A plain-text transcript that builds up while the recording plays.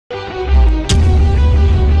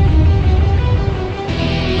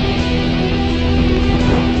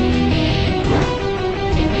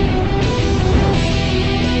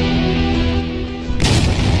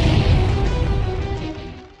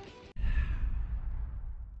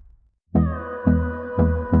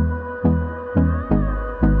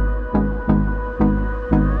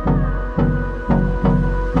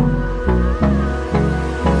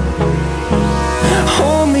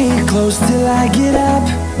I get up.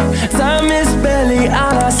 Time is barely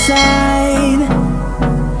on our side.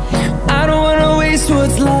 I don't wanna waste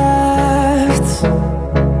what's left.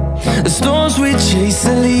 The storms we chase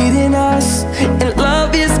are leading us, and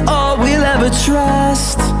love is all we'll ever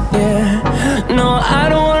trust. Yeah, no, I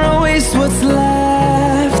don't wanna waste what's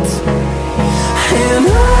left. And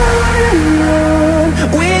on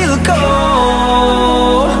we'll go,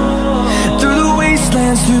 through the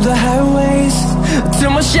wastelands, through the highways,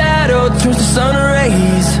 till my shadow turns to sun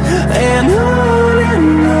rays. And on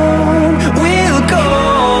we'll go,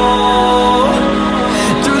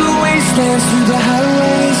 through the wastelands, through the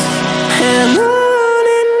highways, and on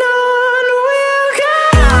we'll go.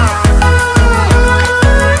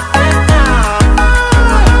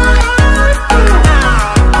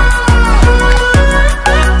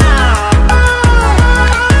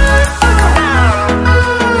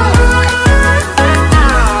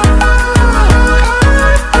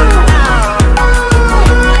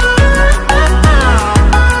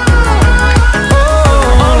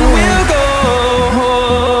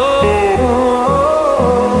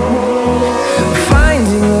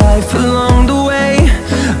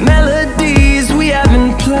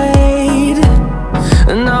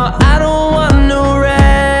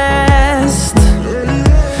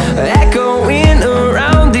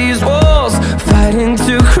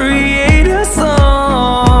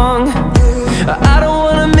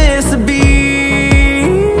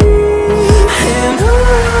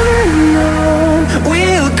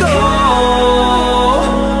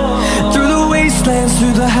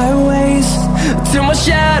 Through the highways, till my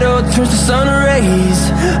shadow turns to sun rays.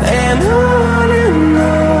 And on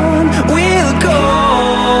we'll go,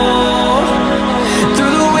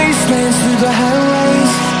 through the wastelands, through the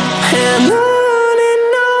highways, and on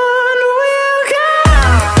we'll go.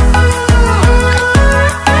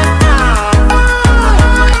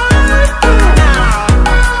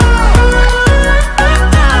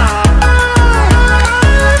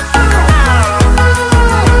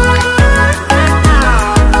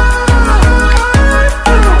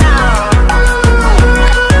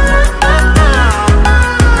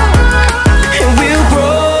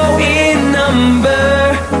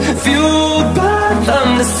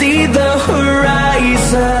 See the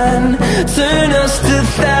horizon, turn us to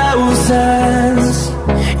thousands,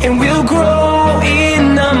 and we'll grow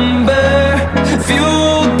in number,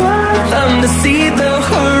 fueled by them to see the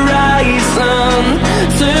horizon,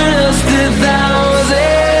 turn us to thousands.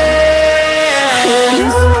 And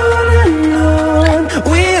on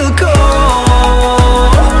we'll go,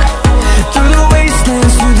 through the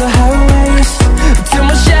wastelands, through the highways, till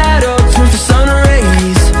my shadow turns to sun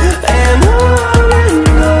rays. And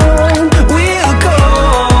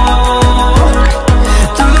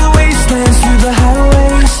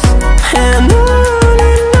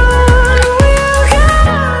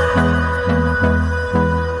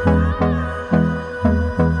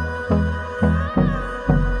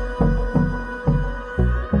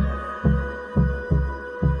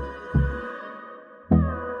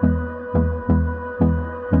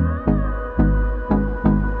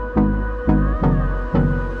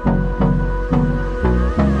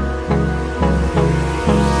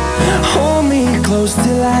close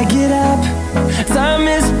till I get up. Time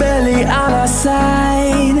is barely on our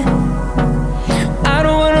side. I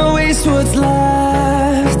don't wanna waste what's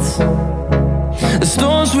left. The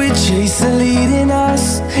storms we chase are leading us.